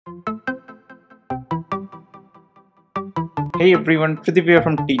Hey everyone, Tridib here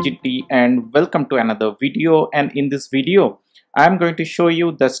from TGT and welcome to another video. And in this video, I'm going to show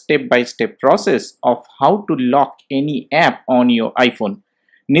you the step-by-step process of how to lock any app on your iPhone.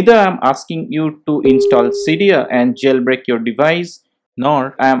 Neither I'm asking you to install cydia and jailbreak your device,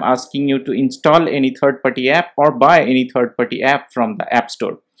 nor I'm asking you to install any third-party app or buy any third-party app from the App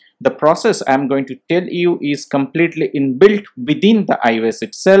Store. The process I'm going to tell you is completely inbuilt within the iOS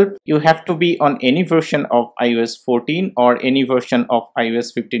itself. You have to be on any version of iOS 14 or any version of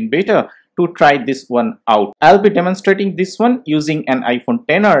iOS 15 beta to try this one out. I'll be demonstrating this one using an iPhone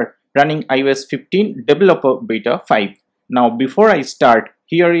XR running iOS 15 Developer Beta 5. Now before I start,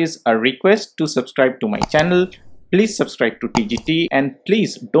 here is a request to subscribe to my channel. Please subscribe to TGT and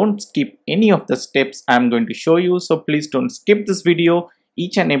please don't skip any of the steps I'm going to show you. So please don't skip this video.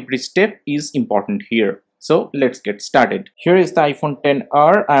 Each and every step is important here. So let's get started. Here is the iPhone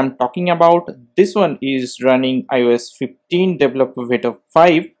XR I'm talking about. This one is running iOS 15 Developer Beta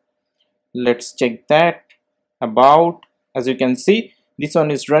 5. Let's check that. About, as you can see, this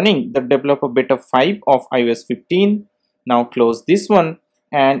one is running the Developer Beta 5 of iOS 15. Now close this one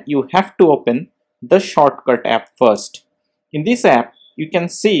and you have to open the shortcut app first. In this app, you can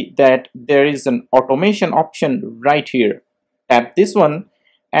see that there is an automation option right here. Tap this one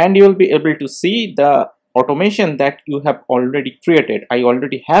and you will be able to see the automation that you have already created. I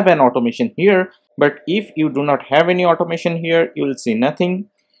already have an automation here, but if you do not have any automation here, you will see nothing.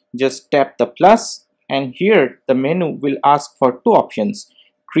 Just tap the plus and here the menu will ask for two options: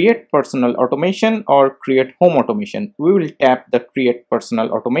 create personal automation or create home automation. We will tap the create personal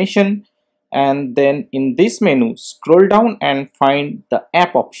automation and then in this menu scroll down and find the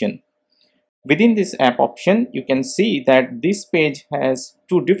app option. Within this app option, you can see that this page has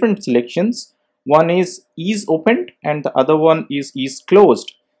two different selections. One is opened and the other one is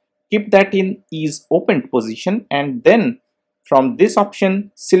closed. Keep that in opened position and then from this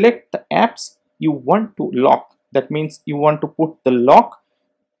option, select the apps you want to lock. That means you want to put the lock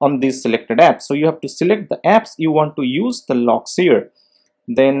on this selected app. So you have to select the apps you want to use the locks here.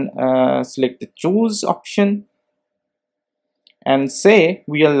 Then select the choose option and say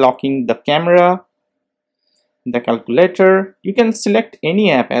we are locking the camera, the calculator. You can select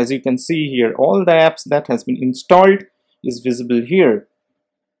any app. As you can see here, all the apps that has been installed is visible here.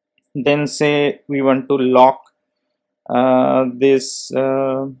 Then say we want to lock this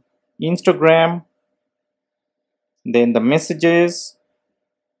Instagram, then the messages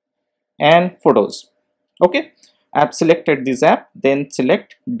and photos. Okay, I've selected this app, then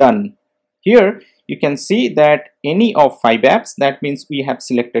select done. Here you can see that any of 5 apps, that means we have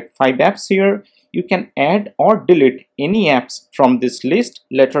selected 5 apps here. You can add or delete any apps from this list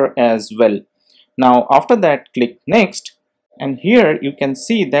later as well. Now after that, click next and here you can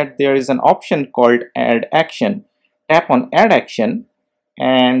see that there is an option called add action. Tap on add action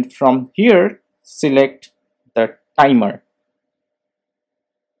and from here select the timer.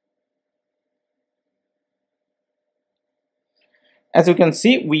 As you can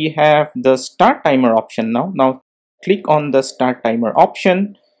see, we have the start timer option now. Now click on the start timer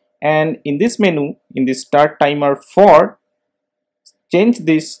option and in this menu, in the start timer for, change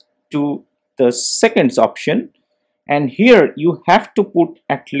this to the seconds option and here you have to put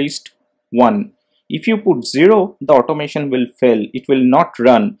at least 1. If you put 0, the automation will fail. It will not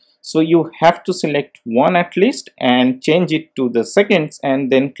run. So you have to select 1 at least and change it to the seconds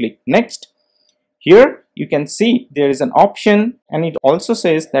and then click next. Here you can see there is an option and it also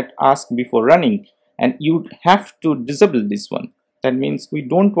says that ask before running and you have to disable this one. That means we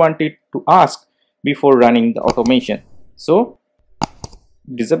don't want it to ask before running the automation. So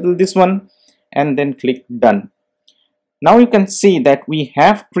disable this one and then click done. Now you can see that we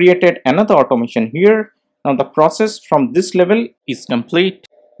have created another automation here. Now the process from this level is complete.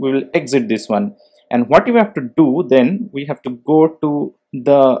 We will exit this one and what you have to do then, we have to go to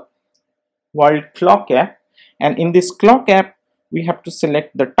the World Clock app and in this clock app we have to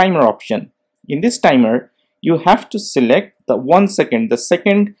select the timer option. In this timer you have to select the 1 second. The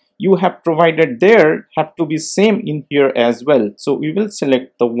second you have provided there have to be same in here as well. So we will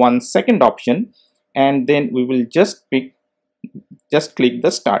select the 1 second option and then we will just click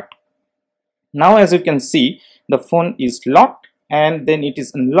the start. Now as you can see, the phone is locked and then it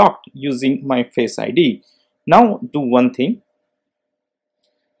is unlocked using my Face ID. Now do one thing.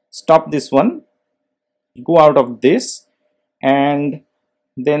 Stop this one, go out of this and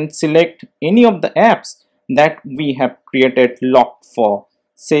then select any of the apps that we have created locked for,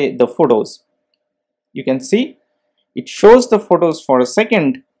 say the photos. You can see it shows the photos for a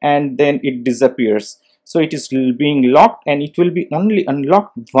second and then it disappears. so it is being locked and it will be only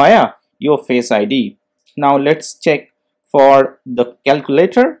unlocked via your Face ID. Now let's check for the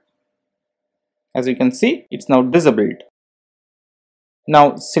calculator. As you can see, it's now disabled.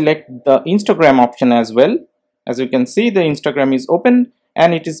 Now select the Instagram option as well. As you can see, the Instagram is open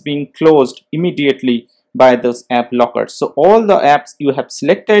and it is being closed immediately by this app locker. So all the apps you have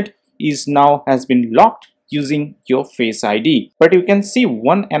selected is now has been locked using your Face ID. But you can see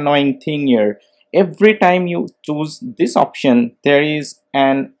one annoying thing here. Every time you choose this option, there is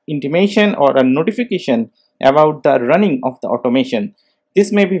an intimation or a notification about the running of the automation.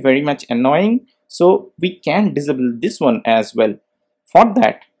 This may be very much annoying, so we can disable this one as well. For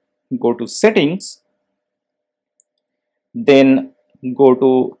that, go to settings, then go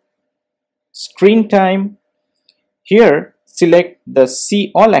to screen time. Here select the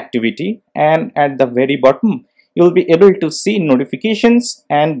see all activity, and at the very bottom you will be able to see notifications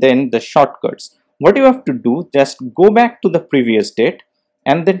and then the shortcuts. What you have to do, just go back to the previous date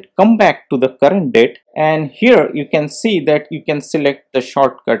and then come back to the current date, and here you can see that you can select the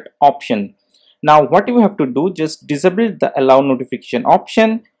shortcut option. Now what you have to do, just disable the allow notification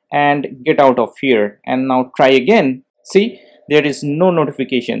option and get out of here, and now try again. See, there is no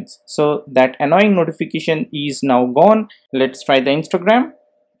notifications, so that annoying notification is now gone. Let's try the Instagram.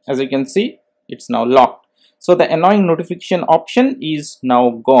 As you can see, it's now locked, so the annoying notification option is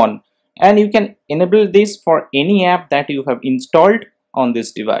now gone, and you can enable this for any app that you have installed on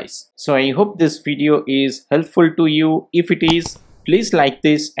this device. So I hope this video is helpful to you. If it is, please like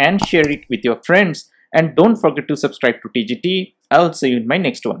this and share it with your friends, and don't forget to subscribe to TGT. I'll see you in my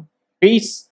next one. Peace.